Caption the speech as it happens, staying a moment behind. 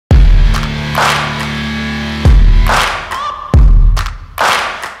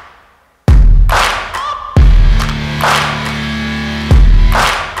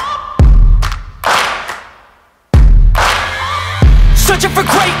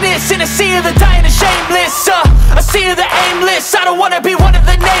darkness in a sea of the dying and shameless. A sea of the aimless. I don't wanna be one of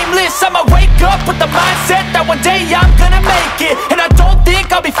the nameless. I'ma wake up with the mindset that one day I'm gonna make it. And I don't think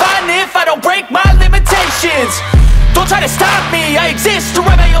I'll be fine if I don't break my limitations. Don't try to stop me, I exist to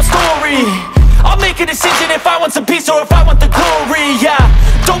write my own story. I'll make a decision if I want some peace or if I want the glory. Yeah,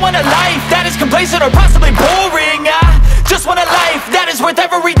 don't want a life that is complacent or possibly boring. I just want a life that is worth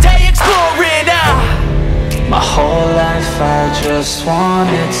every day exploring. My whole life I just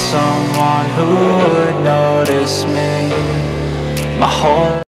wanted someone who would notice me. My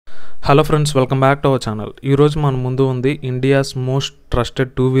whole hello friends, welcome back to our channel. ఈరోజు మన ముందు ఉంది India's most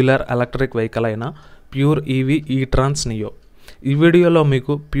trusted 2-వీలర్ electric vehicle అయిన pure EV ఈట్రాన్స్ neo. ఈ వీడియోలో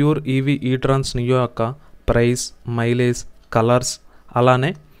మీకు pure EV ఈట్రాన్స్ neo యొక్క price, mileage, colours,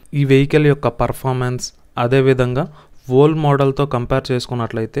 అలానే ఈ వెహికల్ యొక్క పర్ఫార్మెన్స్, అదేవిధంగా ఓల్డ్ మోడల్తో కంపేర్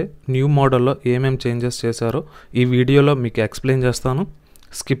చేసుకున్నట్లయితే న్యూ మోడల్లో ఏమేమి చేంజెస్ చేశారో ఈ వీడియోలో మీకు ఎక్స్ప్లెయిన్ చేస్తాను.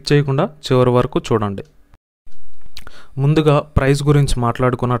 స్కిప్ చేయకుండా చివరి వరకు చూడండి. ముందుగా ప్రైస్ గురించి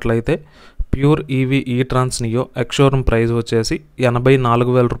మాట్లాడుకున్నట్లయితే pure EV ఈట్రాన్స్ neo X-showroom price వచ్చేసి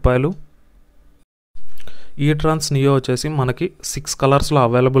 84,000 రూపాయలు. ఈట్రాన్స్ నియో వచ్చేసి మనకి 6 కలర్స్లో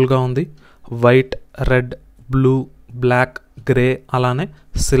అవైలబుల్గా ఉంది. White, red, blue, black, grey, అలానే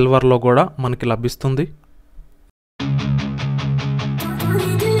సిల్వర్లో కూడా మనకి లభిస్తుంది.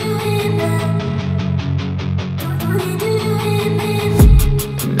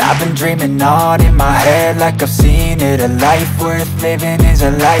 I've been dreaming on in my head like I've seen it. A life worth living is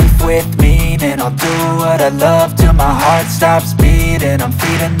a life with meaning. I'll do what I love till my heart stops beating. I'm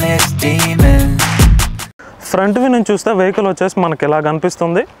feeding this demon. Front view నుంచి చూస్తే vehicle వచ్చేసి మనకి ఇలా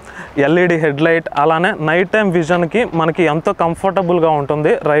కనిపిస్తుంది. LED head light, అలానే night time విజన్కి మనకి ఎంతో కంఫర్టబుల్గా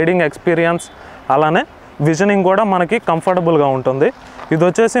ఉంటుంది. రైడింగ్ ఎక్స్పీరియన్స్, అలానే విజనింగ్ కూడా మనకి కంఫర్టబుల్గా ఉంటుంది. ఇది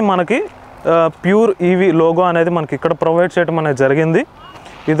వచ్చేసి మనకి ప్యూర్ ఈవీ లోగో అనేది మనకి ఇక్కడ ప్రొవైడ్ చేయడం అనేది జరిగింది.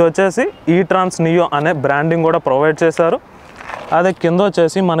 ఇది వచ్చేసి ఈట్రాన్స్ నియో అనే బ్రాండింగ్ కూడా ప్రొవైడ్ చేశారు. అదే కింద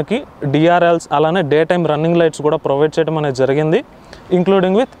వచ్చేసి మనకి డిఆర్ఎల్స్, అలానే డే టైమ్ రన్నింగ్ లైట్స్ కూడా ప్రొవైడ్ చేయడం అనేది జరిగింది,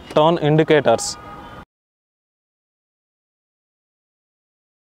 including with turn indicators.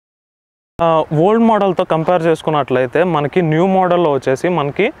 Old మోడల్తో కంపేర్ చేసుకున్నట్లయితే మనకి న్యూ మోడల్లో వచ్చేసి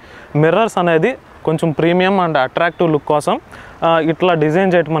మనకి మిర్రర్స్ అనేది కొంచెం ప్రీమియం అండ్ అట్రాక్టివ్ లుక్ కోసం ఇట్లా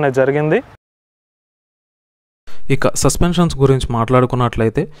డిజైన్ చేయడం అనేది జరిగింది. ఇక సస్పెన్షన్స్ గురించి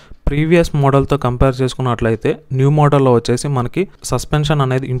మాట్లాడుకున్నట్లయితే ప్రీవియస్ మోడల్తో కంపేర్ చేసుకున్నట్లయితే న్యూ మోడల్లో వచ్చేసి మనకి సస్పెన్షన్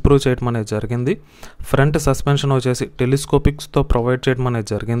అనేది ఇంప్రూవ్ చేయడం అనేది జరిగింది. ఫ్రంట్ సస్పెన్షన్ వచ్చేసి టెలిస్కోపిక్స్తో ప్రొవైడ్ చేయడం అనేది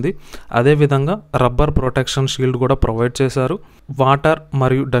జరిగింది. అదేవిధంగా రబ్బర్ ప్రొటెక్షన్ షీల్డ్ కూడా ప్రొవైడ్ చేశారు. వాటర్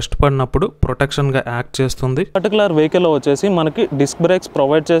మరియు డస్ట్ పడినప్పుడు ప్రొటెక్షన్గా యాక్ట్ చేస్తుంది. పర్టికులర్ వెహికల్లో వచ్చేసి మనకి డిస్క్ బ్రేక్స్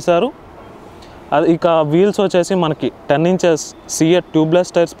ప్రొవైడ్ చేశారు. అది ఇక వీల్స్ వచ్చేసి మనకి 10 inches CA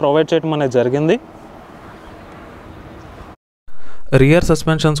tubeless tyres provide చేయడం అనేది జరిగింది. రియర్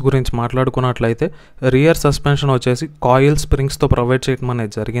సస్పెన్షన్స్ గురించి మాట్లాడుకున్నట్లయితే రియర్ సస్పెన్షన్ వచ్చేసి కాయిల్ స్ప్రింగ్స్తో ప్రొవైడ్ చేయడం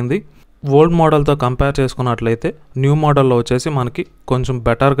అనేది జరిగింది. ఓల్డ్ మోడల్తో కంపేర్ చేసుకున్నట్లయితే న్యూ మోడల్లో వచ్చేసి మనకి కొంచెం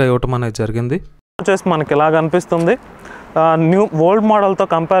బెటర్గా ఇవ్వటం అనేది జరిగింది. వచ్చేసి మనకి ఇలా కనిపిస్తుంది. ఓల్డ్ మోడల్తో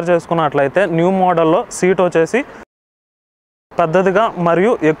కంపేర్ చేసుకున్నట్లయితే న్యూ మోడల్లో సీట్ వచ్చేసి పెద్దదిగా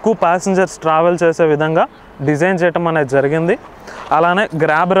మరియు ఎక్కువ ప్యాసింజర్స్ ట్రావెల్ చేసే విధంగా డిజైన్ చేయడం అనేది జరిగింది. అలానే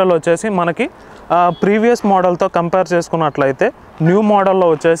గ్రాబ్ రైల్ వచ్చేసి మనకి ప్రీవియస్ మోడల్తో కంపేర్ చేసుకున్నట్లయితే న్యూ మోడల్లో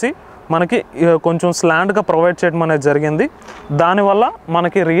వచ్చేసి మనకి కొంచెం స్లాంట్గా ప్రొవైడ్ చేయడం అనేది జరిగింది. దానివల్ల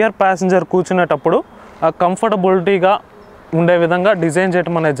మనకి రియర్ ప్యాసింజర్ కూర్చునేటప్పుడు కంఫర్టబిలిటీగా ఉండే విధంగా డిజైన్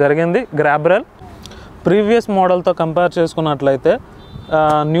చేయడం అనేది జరిగింది గ్రాబ్ రైల్. ప్రీవియస్ మోడల్తో కంపేర్ చేసుకున్నట్లయితే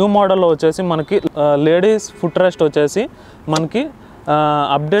న్యూ మోడల్లో వచ్చేసి మనకి లేడీస్ ఫుట్ రెస్ట్ వచ్చేసి మనకి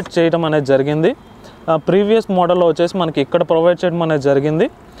అప్డేట్ చేయడం అనేది జరిగింది. ప్రీవియస్ మోడల్లో వచ్చేసి మనకి ఇక్కడ ప్రొవైడ్ చేయడం అనేది జరిగింది.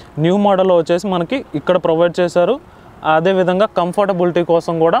 న్యూ మోడల్లో వచ్చేసి మనకి ఇక్కడ ప్రొవైడ్ చేశారు. అదేవిధంగా కంఫర్టబిలిటీ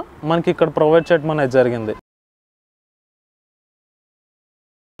కోసం కూడా మనకి ఇక్కడ ప్రొవైడ్ చేయడం అనేది జరిగింది.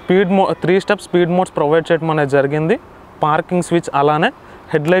 3 స్టెప్ స్పీడ్ మోడ్స్ ప్రొవైడ్ చేయడం అనేది జరిగింది. పార్కింగ్ స్విచ్, అలానే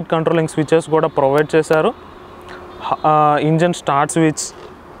హెడ్ లైట్ కంట్రోలింగ్ స్విచెస్ కూడా ప్రొవైడ్ చేశారు. ఇంజన్ స్టార్ట్ స్విచ్,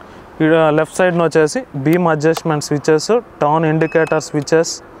 లెఫ్ట్ సైడ్న వచ్చేసి beam adjustment switches, turn indicator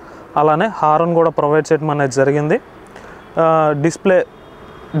switches, అలానే హార్న్ కూడా ప్రొవైడ్ చేయడం అనేది జరిగింది.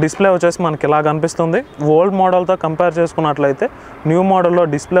 డిస్ప్లే వచ్చేసి మనకి ఇలా కనిపిస్తుంది. ఓల్డ్ మోడల్తో కంపేర్ చేసుకున్నట్లయితే న్యూ మోడల్లో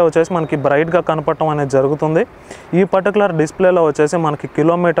డిస్ప్లే వచ్చేసి మనకి బ్రైట్గా కనపడటం అనేది జరుగుతుంది. ఈ పర్టికులర్ డిస్ప్లేలో వచ్చేసి మనకి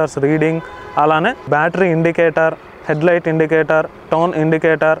కిలోమీటర్స్ రీడింగ్, అలానే battery indicator, head light indicator, turn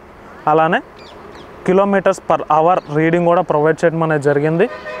indicator, అలానే కిలోమీటర్స్ పర్ అవర్ రీడింగ్ కూడా ప్రొవైడ్ చేయడం అనేది జరిగింది.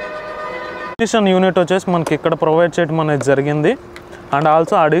 ఇగ్నిషన్ యూనిట్ వచ్చేసి మనకి ఇక్కడ ప్రొవైడ్ చేయడం అనేది జరిగింది. అండ్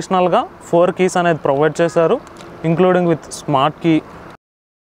ఆల్సో అడిషనల్గా 4 కీస్ అనేది ప్రొవైడ్ చేశారు, including with smart key.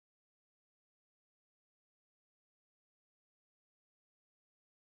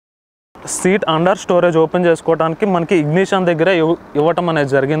 Seat under storage open చేసుకోవడానికి మనకి ఇగ్నిషన్ దగ్గర ఇవ్వటం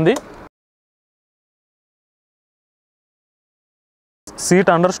అనేది జరిగింది. సీట్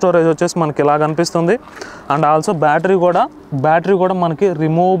అండర్ స్టోరేజ్ వచ్చేసి మనకి ఇలా కనిపిస్తుంది. అండ్ ఆల్సో బ్యాటరీ కూడా మనకి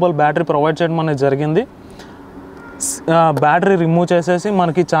రిమూవబుల్ బ్యాటరీ ప్రొవైడ్ చేయడం అనేది జరిగింది. బ్యాటరీ రిమూవ్ చేసేసి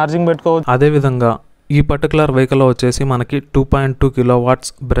మనకి ఛార్జింగ్ పెట్టుకోవచ్చు. అదేవిధంగా ఈ పర్టికులర్ వెహికల్లో వచ్చేసి మనకి 2.2 kW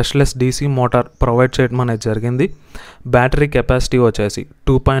brushless DC motor provide చేయడం అనేది జరిగింది. బ్యాటరీ కెపాసిటీ వచ్చేసి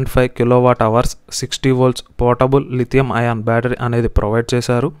 2.5 kWh 60 volts portable lithium ion battery అనేది ప్రొవైడ్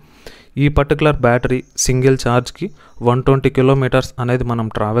చేశారు. ఈ పర్టికులర్ బ్యాటరీ సింగిల్ ఛార్జ్కి 120 km అనేది మనం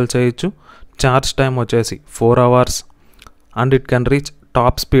ట్రావెల్ చేయొచ్చు. ఛార్జ్ టైం వచ్చేసి 4 hours and it can reach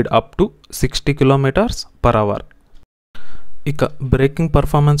top speed up to 60 km/h. ఇక బ్రేకింగ్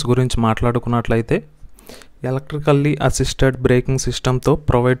పర్ఫార్మెన్స్ గురించి మాట్లాడుకున్నట్లయితే ఎలక్ట్రికల్లీ అసిస్టెడ్ బ్రేకింగ్ సిస్టమ్తో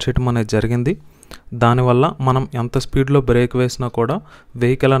ప్రొవైడ్ చేయడం అనేది జరిగింది. దానివల్ల మనం ఎంత స్పీడ్లో బ్రేక్ వేసినా కూడా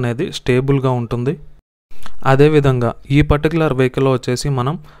వెహికల్ అనేది స్టేబుల్గా ఉంటుంది. అదేవిధంగా ఈ పర్టికులర్ వెహికల్లో వచ్చేసి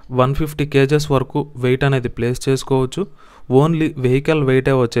మనం 150 kgs వరకు వెయిట్ అనేది ప్లేస్ చేసుకోవచ్చు. ఓన్లీ వెహికల్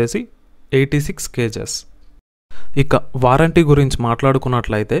వెయిటే వచ్చేసి 86 kgs. ఇక వారంటీ గురించి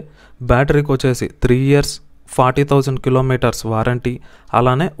మాట్లాడుకున్నట్లయితే బ్యాటరీకి వచ్చేసి 3 years 40,000 kilometers వారంటీ,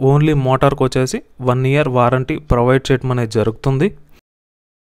 అలానే ఓన్లీ మోటార్కి వచ్చేసి 1 year వారంటీ ప్రొవైడ్ చేయడం అనేది జరుగుతుంది.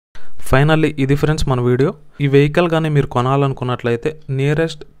 ఫైనల్లీ ఇది ఫ్రెండ్స్ మన వీడియో. ఈ వెహికల్ కానీ మీరు కొనాలనుకున్నట్లయితే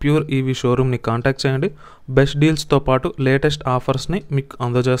నియరెస్ట్ ప్యూర్ ఈవీ షోరూమ్ని కాంటాక్ట్ చేయండి. బెస్ట్ డీల్స్తో పాటు లేటెస్ట్ ఆఫర్స్ని మీకు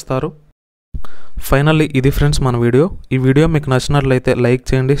అందజేస్తారు. ఫైనల్లీ ఇది ఫ్రెండ్స్ మన వీడియో. ఈ వీడియో మీకు నచ్చినట్లయితే లైక్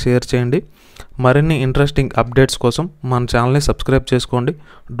చేయండి, షేర్ చేయండి. మరిన్ని ఇంట్రెస్టింగ్ అప్డేట్స్ కోసం మన ఛానల్ని సబ్స్క్రైబ్ చేసుకోండి.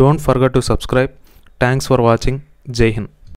 Don't forget to subscribe. Thanks for watching. Jai Hind.